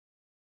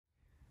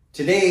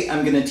Today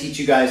I'm going to teach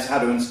you guys how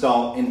to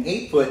install an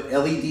 8-foot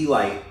LED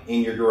light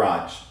in your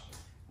garage.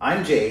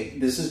 I'm Jay,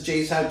 this is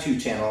Jay's How-To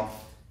channel,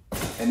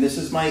 and this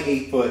is my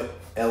 8-foot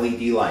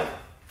LED light.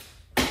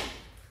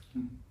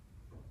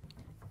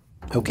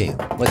 Okay,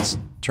 let's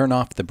turn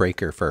off the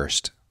breaker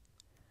first.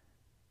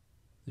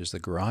 There's the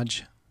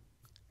garage,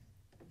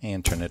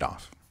 and turn it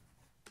off.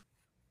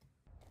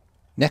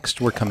 Next,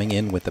 we're coming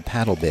in with the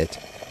paddle bit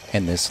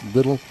and this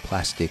little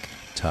plastic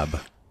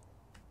tub.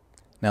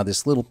 Now,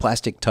 this little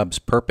plastic tub's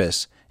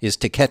purpose is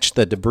to catch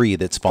the debris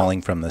that's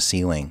falling from the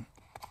ceiling.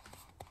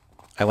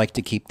 I like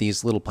to keep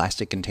these little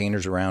plastic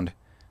containers around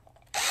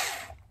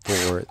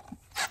for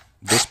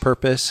this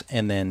purpose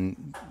and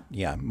then,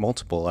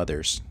 multiple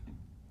others.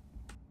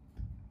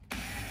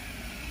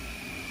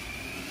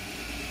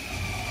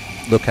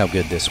 Look how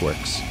good this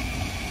works.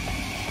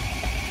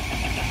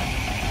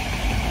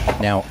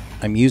 Now,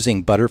 I'm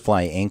using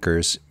butterfly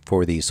anchors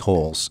for these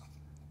holes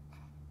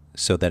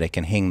so that I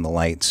can hang the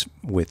lights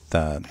with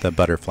the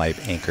butterfly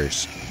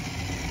anchors.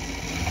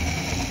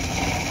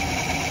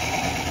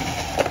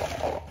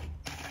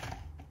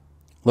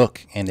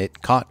 Look, and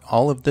it caught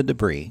all of the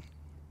debris.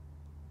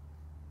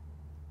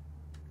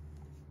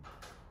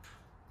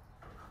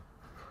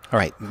 All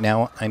right,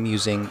 now I'm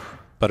using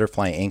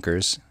butterfly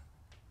anchors.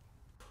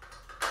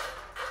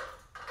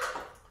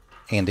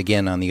 And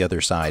again on the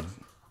other side.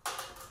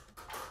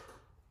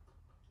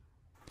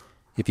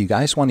 If you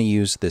guys want to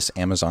use this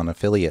Amazon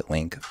affiliate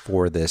link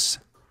for this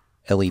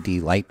LED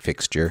light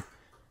fixture,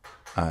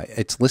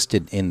 it's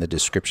listed in the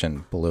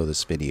description below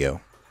this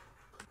video.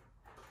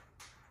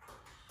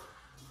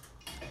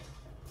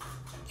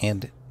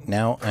 And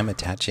now I'm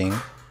attaching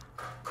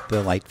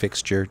the light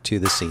fixture to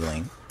the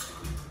ceiling.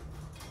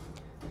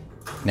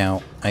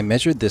 Now, I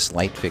measured this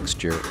light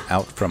fixture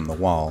out from the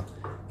wall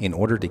in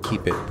order to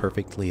keep it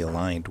perfectly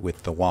aligned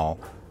with the wall.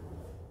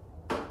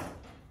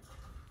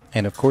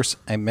 And of course,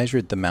 I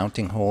measured the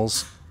mounting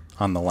holes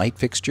on the light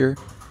fixture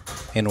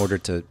in order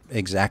to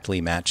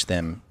exactly match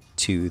them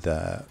to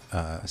the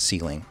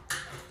ceiling.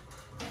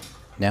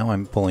 Now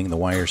I'm pulling the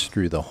wires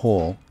through the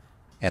hole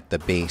at the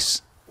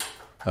base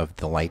of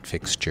the light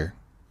fixture,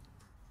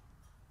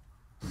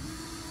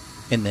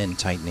 and then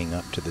tightening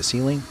up to the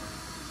ceiling.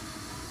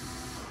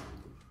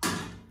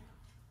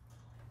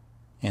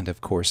 And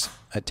of course,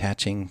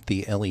 attaching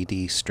the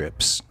LED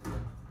strips.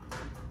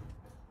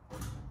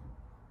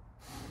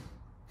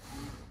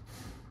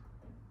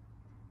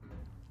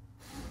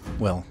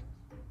 Well,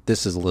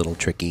 this is a little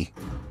tricky.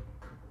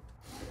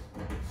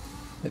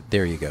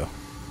 There you go.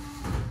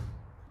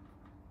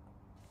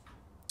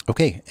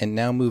 Okay, and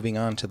now moving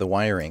on to the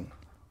wiring.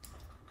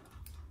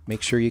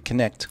 Make sure you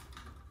connect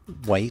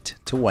white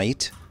to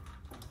white,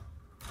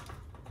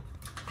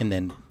 and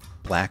then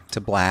black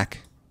to black,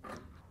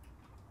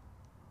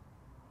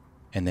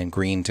 and then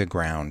green to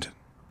ground.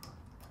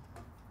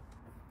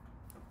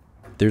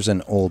 There's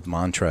an old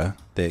mantra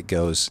that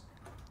goes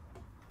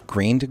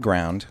green to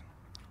ground,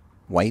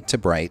 white to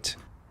bright,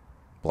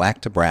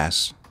 black to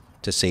brass,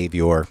 to save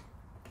your,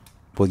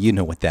 well, you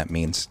know what that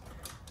means,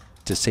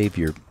 to save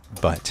your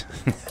butt.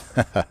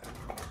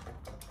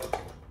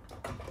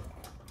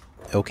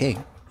 Okay,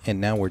 and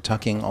now we're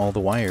tucking all the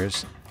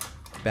wires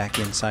back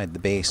inside the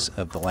base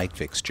of the light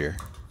fixture.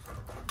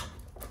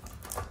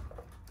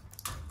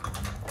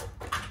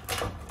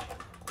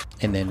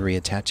 And then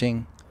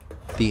reattaching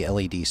the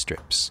LED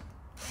strips.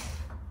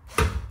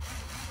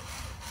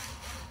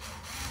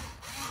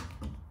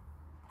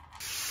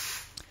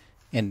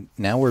 And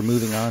now we're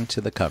moving on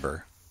to the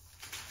cover.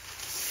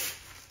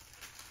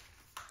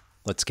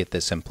 Let's get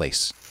this in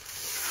place.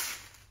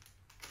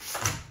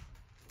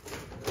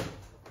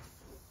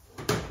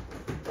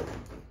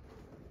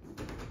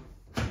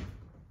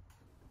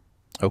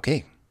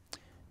 Okay,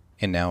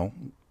 and now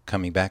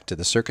coming back to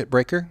the circuit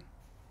breaker.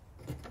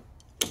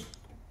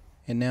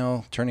 And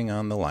now turning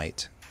on the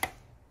light.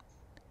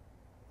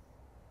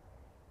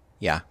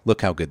 Yeah,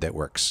 look how good that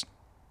works.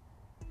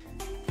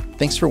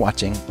 Thanks for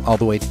watching all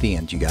the way to the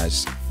end, you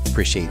guys.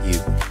 Appreciate you.